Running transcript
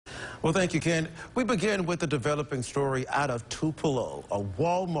Well, thank you, Ken. We begin with a developing story out of Tupelo. A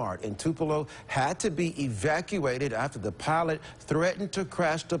Walmart in Tupelo had to be evacuated after the pilot threatened to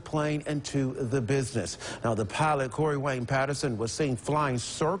crash the plane into the business. Now, the pilot, Corey Wayne Patterson, was seen flying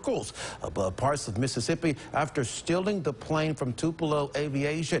circles above parts of Mississippi after stealing the plane from Tupelo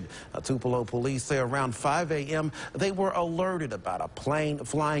Aviation. Now, Tupelo police say around 5 a.m. they were alerted about a plane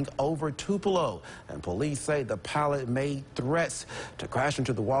flying over Tupelo. And police say the pilot made threats to crash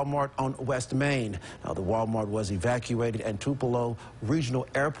into the Walmart on West Main. Now, the Walmart was evacuated and Tupelo Regional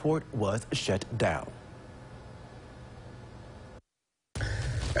Airport was shut down.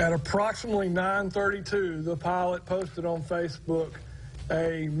 At approximately 9:32, the pilot posted on Facebook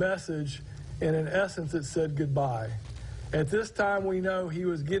a message, and in essence it said goodbye. At this time, we know he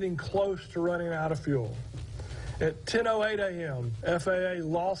was getting close to running out of fuel. At 10:08 a.m., FAA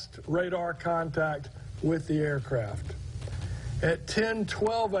lost radar contact with the aircraft. At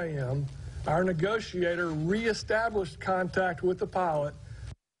 10:12 a.m., our negotiator reestablished contact with the pilot.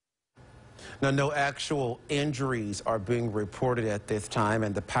 Now, no actual injuries are being reported at this time,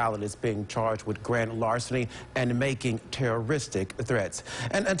 and the pilot is being charged with grand larceny and making terroristic threats.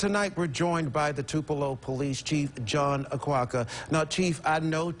 And tonight we're joined by the Tupelo Police Chief, John Aquaka. Now, Chief, I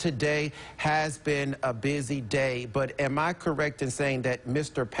know today has been a busy day, but am I correct in saying that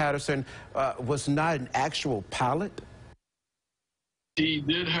Mr. Patterson was not an actual pilot? He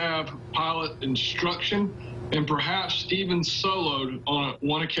did have pilot instruction and perhaps even soloed on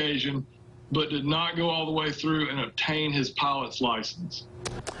one occasion, but did not go all the way through and obtain his pilot's license.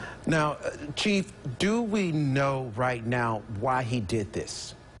 Now, Chief, do we know right now why he did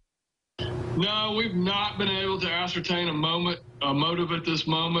this? No, we've not been able to ascertain a motive at this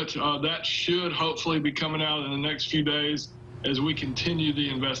moment. That should hopefully be coming out in the next few days as we continue the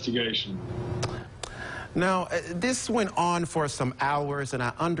investigation. Now, this went on for some hours, and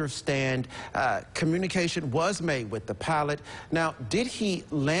I understand communication was made with the pilot. Now, did he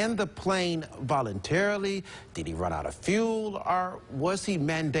land the plane voluntarily? Did he run out of fuel, or was he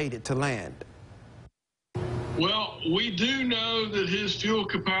mandated to land? Well, we do know that his fuel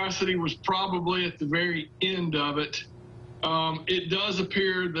capacity was probably at the very end of it. It does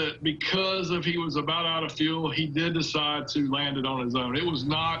appear that because he was about out of fuel, he did decide to land it on his own. It was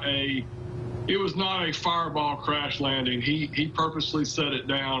not a fireball crash landing. He purposely set it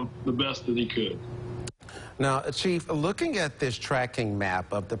down the best that he could. Now, Chief, looking at this tracking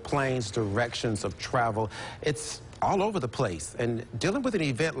map of the plane's directions of travel, it's all over the place. And dealing with an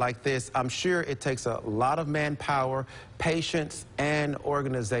event like this, I'm sure it takes a lot of manpower, patience, and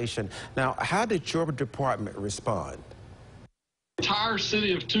organization. Now, how did your department respond? The entire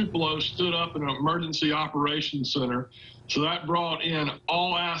city of Tupelo stood up an emergency operations center. So that brought in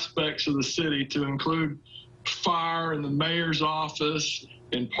all aspects of the city, to include fire and the mayor's office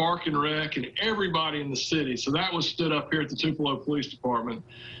and park and rec and everybody in the city. So that was stood up here at the Tupelo Police Department.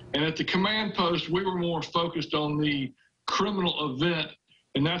 And at the command post, we were more focused on the criminal event.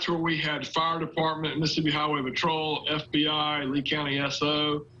 And that's where we had fire department, Mississippi Highway Patrol, FBI, Lee County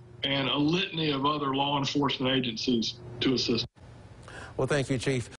SO, and a litany of other law enforcement agencies to assist. Well, thank you, Chief.